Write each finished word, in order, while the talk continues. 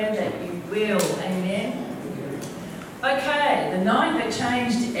will. Amen. Okay, the night that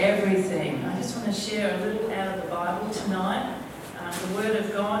changed everything. I just want to share a little out of the Bible tonight. The Word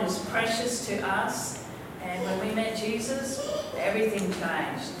of God is precious to us, and when we met Jesus, everything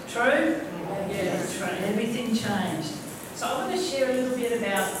changed. True? Yes, true. Everything changed. So I want to share a little bit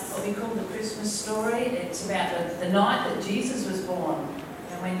about what we call the Christmas story. It's about the night that Jesus was born.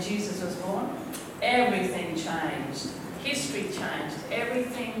 And when Jesus was born, everything changed. History changed.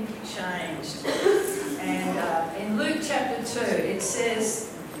 Everything changed. And in Luke chapter 2, it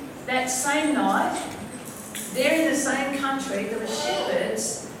says, that same night, there in the same country, there were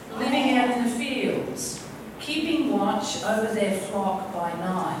shepherds living out in the fields, keeping watch over their flock by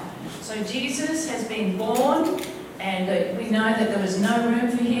night. So Jesus has been born, and we know that there was no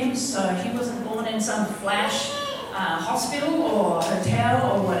room for him, so he wasn't born in some flash hospital or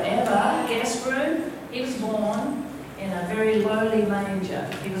hotel or whatever, guest room. He was born in a very lowly manger.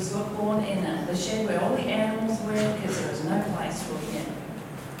 He was born in the shed where all the animals were, because there was no place for him.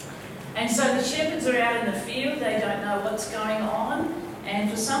 And so the shepherds are out in the field, they don't know what's going on, and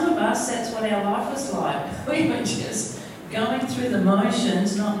for some of us, that's what our life was like. We were just going through the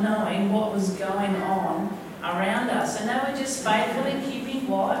motions, not knowing what was going on around us. And they were just faithfully keeping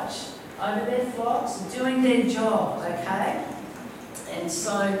watch over their flocks, doing their job, okay? And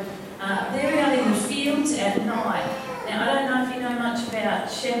so they're out in the fields at night. Now, I don't know if you know much about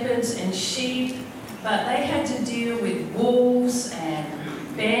shepherds and sheep, but they had to deal with wolves and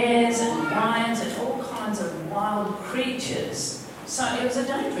bears and lions and all kinds of wild creatures. So it was a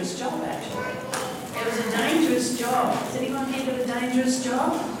dangerous job, actually. It was a dangerous job. Does anyone here got a dangerous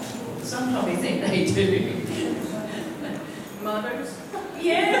job? Some probably think they do. Mothers?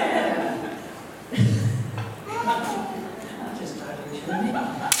 Yeah. I'm just totally kidding.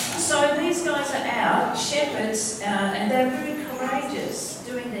 So these guys are out, shepherds, and they're very courageous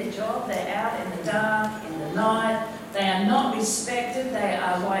doing their job. They're out in the dark, in the night. They are not respected. They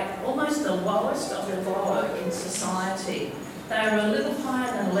are like almost the lowest of the low in society. They are a little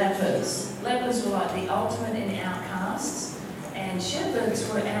higher than lepers. Lepers were like the ultimate in outcasts, and shepherds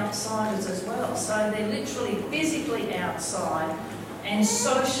were outsiders as well. So they're literally physically outside, and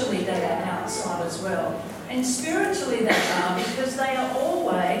socially they are outside as well. And spiritually they are, because they are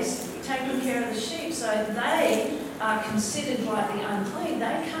always taking care of the sheep. So they are considered like the unclean.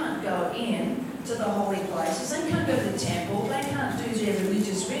 They can't go in to the holy places. They can't go to the temple. They can't do their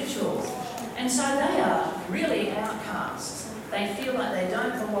religious rituals. And so they are really outcasts. They feel like they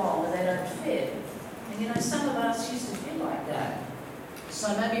don't belong, or they don't fit. And you know, some of us used to feel like that.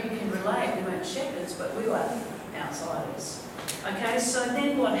 So maybe we can relate. We weren't shepherds, but we were outsiders. Okay, so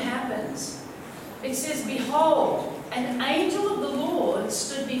then what happens? It says, behold, an angel of the Lord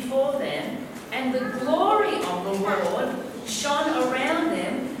stood before them, and the glory of the Lord shone around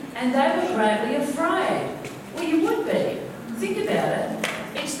them, and they were greatly afraid. Well, you would be. Think about it.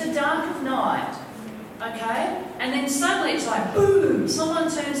 It's the dark of night, okay? And then suddenly it's like, boom,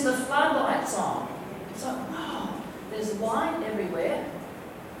 someone turns the floodlights on. It's like, wow, there's light everywhere.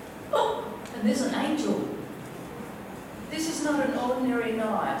 Oh, and there's an angel. This is not an ordinary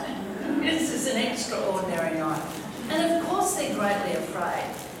night. This is an extraordinary night. And of course they're greatly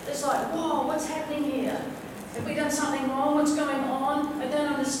afraid. It's like, whoa, what's happening here? Have we done something wrong? What's going on? I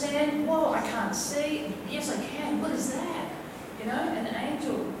don't understand. Whoa, I can't see. Yes, I can. What is that? You know, an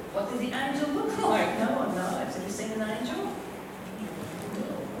angel. What did the angel look like? No one knows. Have you seen an angel?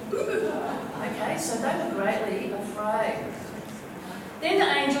 Okay, so they were greatly afraid. Then the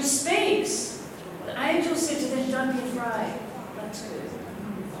angel speaks. The angel said to them, don't be afraid. That's good.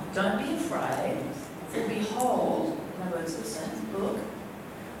 Don't be afraid, for behold, in other words, listen, look,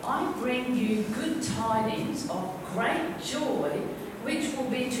 I bring you good tidings of great joy, which will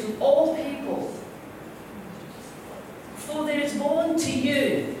be to all people. For there is born to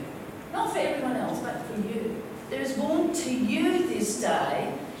you, not for everyone else, but for you, there is born to you this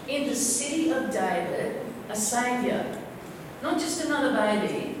day in the city of David a Saviour. Not just another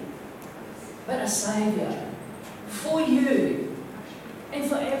baby, but a Saviour. For you and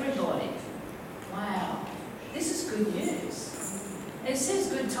for everybody. Wow, this is good news. It says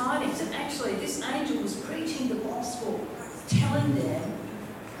good tidings, and actually this angel was preaching the gospel, telling them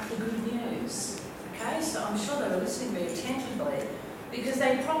the good news. Okay, so I'm sure they were listening very attentively, because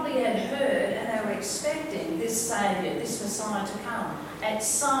they probably had heard and they were expecting this Saviour, this Messiah to come at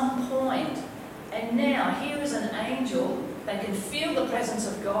some point. And now here is an angel. They can feel the presence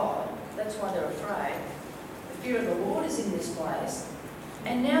of God. That's why they're afraid. The fear of the Lord is in this place.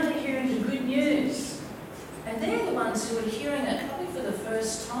 And now they're hearing the good news. And they're the ones who are hearing it probably for the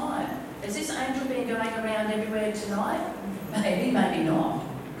first time. Has this angel been going around everywhere tonight? Maybe, maybe not.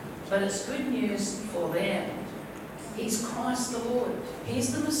 But but it's good news for them. He's Christ the Lord.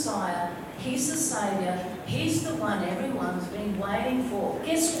 He's the Messiah. He's the Saviour. He's the one everyone's been waiting for.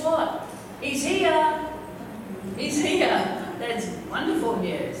 Guess what? He's here. He's here. That's wonderful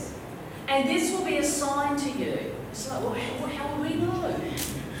news. And this will be a sign to you. It's like, well, how will we know?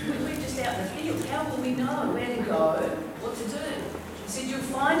 We're just out in the field. How will we know where to go, what to do? He said, you'll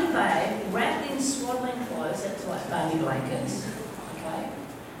find a babe wrapped in swaddling clothes, that's like baby blankets, okay,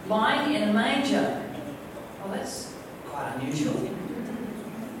 lying in a manger. Oh, that's quite unusual.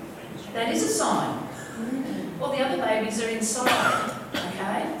 That is a sign. Well, the other babies are inside,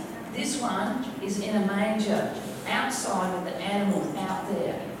 okay? This one is in a manger, outside with the animals out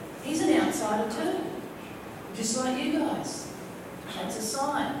there. He's an outsider too, just like you guys. That's a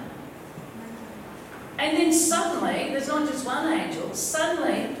sign. And then suddenly, there's not just one angel,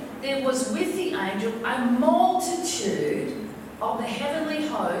 suddenly there was with the angel a multitude of the heavenly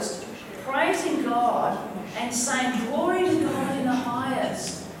host praising God and saying, glory to God in the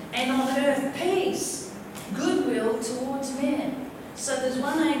highest, and on earth peace, goodwill towards men. So there's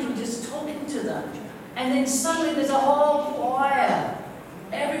one angel just talking to them, and then suddenly there's a whole choir.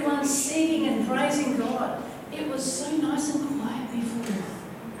 Everyone's singing and praising God. It was so nice and quiet before.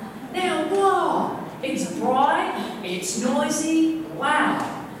 Now, whoa! It's bright, it's noisy,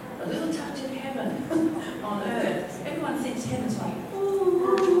 wow! A little touch of heaven on earth. Everyone thinks heaven's like,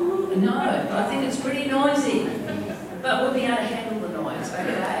 ooh. No, I think it's pretty noisy. But we'll be able to handle the noise,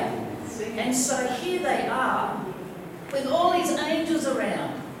 okay? And so here they are, with all these angels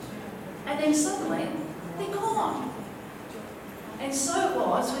around. And then suddenly, they're gone. And so it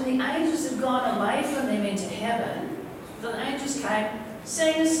was, when the angels had gone away from them into heaven, the angels came,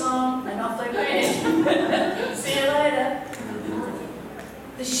 sang a song, and off they went. See you later.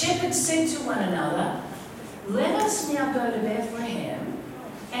 The shepherds said to one another, let us now go to Bethlehem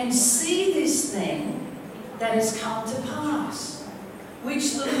and see this thing that has come to pass,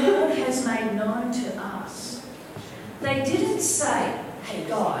 which the Lord has made known to us. They didn't say, hey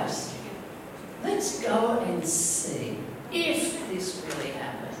guys, let's go and see if this really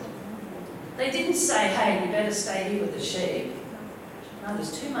happened. They didn't say, hey, you better stay here with the sheep. No,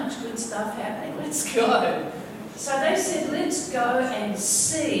 there's too much good stuff happening. Let's go. So they said, let's go and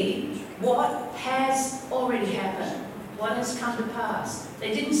see what has already happened, what has come to pass.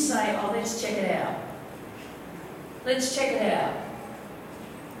 They didn't say, oh, let's check it out. Let's check it out.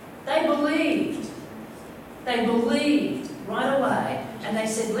 They believed. They believed right away. And they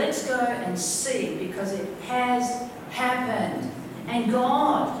said, let's go and see, because it has happened. And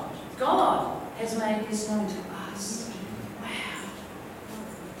God has made this known to us. Wow.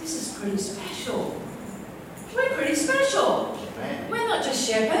 This is pretty special. We're pretty special. We're not just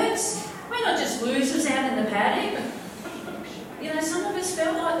shepherds. We're not just losers out in the paddock. You know, some of us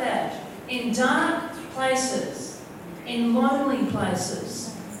felt like that. In dark places, in lonely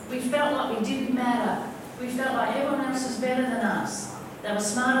places. We felt like we didn't matter. We felt like everyone else was better than us. They were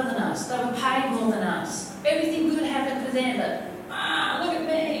smarter than us. They were paid more than us. Everything good happened for them, but, look at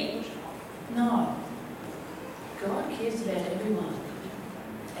me. No. God cares about everyone.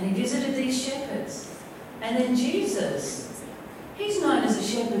 And he visited these shepherds. And then Jesus, he's known as a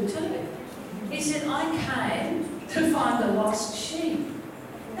shepherd too. He said, I came to find the lost sheep.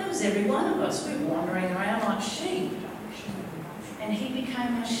 That was every one of us. We were wandering around like sheep. And he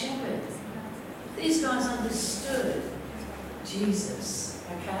became our shepherd. These guys understood Jesus,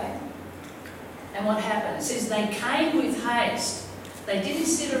 okay? And what happened? It says they came with haste. They didn't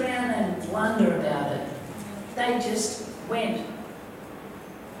sit around and wonder about it. They just went.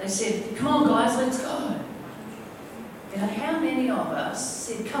 They said, come on guys, let's go. You know, how many of us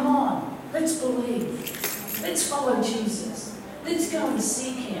said, come on, let's believe. Let's follow Jesus. Let's go and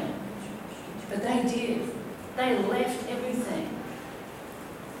seek him. But they did. They left everything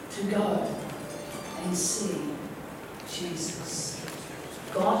to go and see Jesus.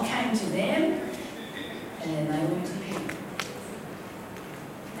 God came to them, and then they went to him.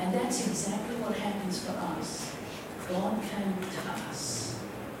 And that's exactly what happens for us. God came to us,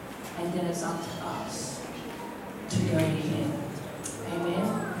 and then it's up to us to go to him.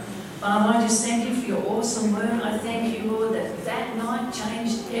 Amen. I just thank you for your awesome word. I thank you, Lord, that that night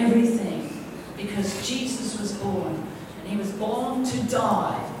changed everything, because Jesus was born, and he was born to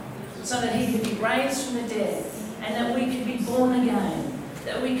die so that he could be raised from the dead, and that we could be born again,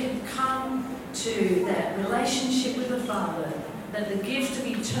 that we could come to that relationship with the Father, that the gift of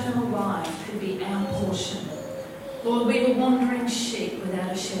eternal life could be our portion. Lord, we were wandering sheep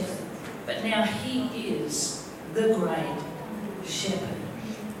without a shepherd, but now he is the great shepherd.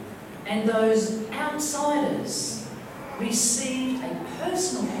 And those outsiders received a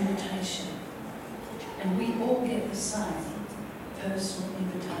personal invitation personal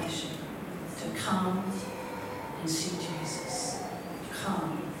invitation to come and see Jesus.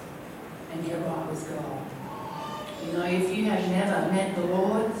 Come and get right with God. You know, if you have never met the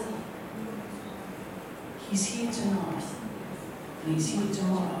Lord, He's here tonight, and He's here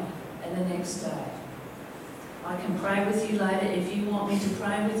tomorrow, and the next day. I can pray with you later. If you want me to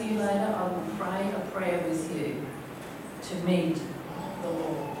pray with you later, I will pray a prayer with you to meet the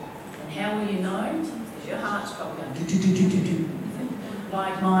Lord. And how will you know? Because your heart's probably going do,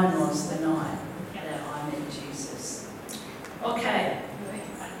 like mine was the night that I met Jesus. Okay,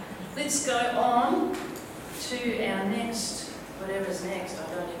 let's go on to our next, whatever's next.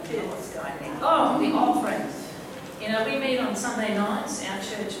 I don't even know what's going next. Oh, the offering. You know, we meet on Sunday nights. Our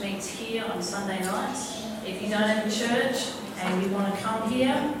church meets here on Sunday nights. If you don't have a church and you want to come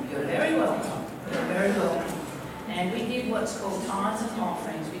here, you're very welcome. You're very welcome. And we give what's called tithes and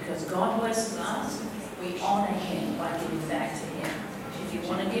offerings because God blesses us. We honour Him by giving back to Him. If you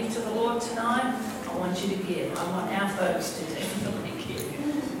want to give to the Lord tonight, I want you to give. I want our folks to definitely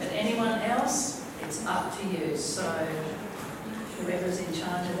give. But anyone else, it's up to you. So whoever's in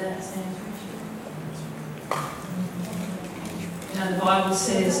charge of that, Sam. You know, the Bible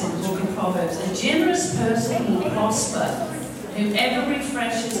says in the book of Proverbs, a generous person will prosper. Whoever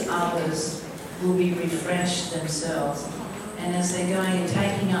refreshes others will be refreshed themselves. And as they're going and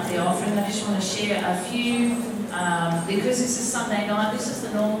taking up the offering, I just want to share a few, because this is Sunday night, this is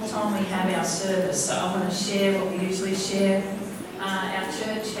the normal time we have our service. So I want to share what we usually share. Our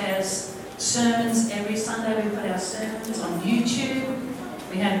church has sermons every Sunday. We put our sermons on YouTube.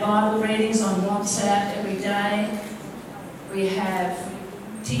 We have Bible readings on WhatsApp every day. We have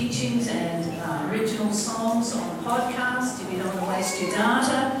teachings and original songs on podcast if you don't want to waste your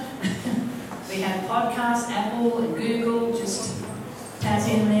data. We have podcasts, Apple and Google. Just tap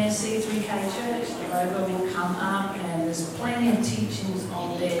in there, C3K Church. The logo will come up and there's plenty of teachings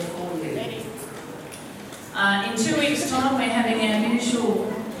on there for you. In 2 weeks' time, we're having our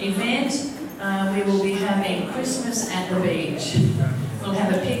usual event. We will be having Christmas at the beach. We'll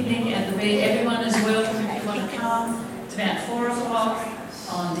have a picnic at the beach. Everyone is welcome if you want to come. It's about 4 o'clock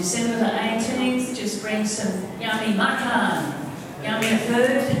on December the 18th. Just bring some yummy makan, yummy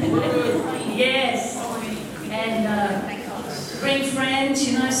food. Yes. And bring friends.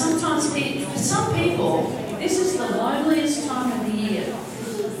 You know, sometimes for some people, this is the loneliest time of the year.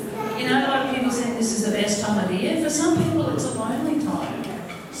 You know, a lot of people say this is the best time of the year. For some people, it's a lonely time.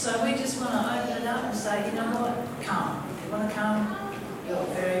 So we just want to open it up and say, you know what, come. If you want to come, you're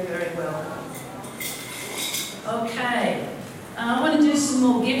very, very welcome. Okay, I want to do some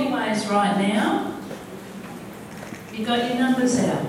more giveaways right now. You got your numbers out?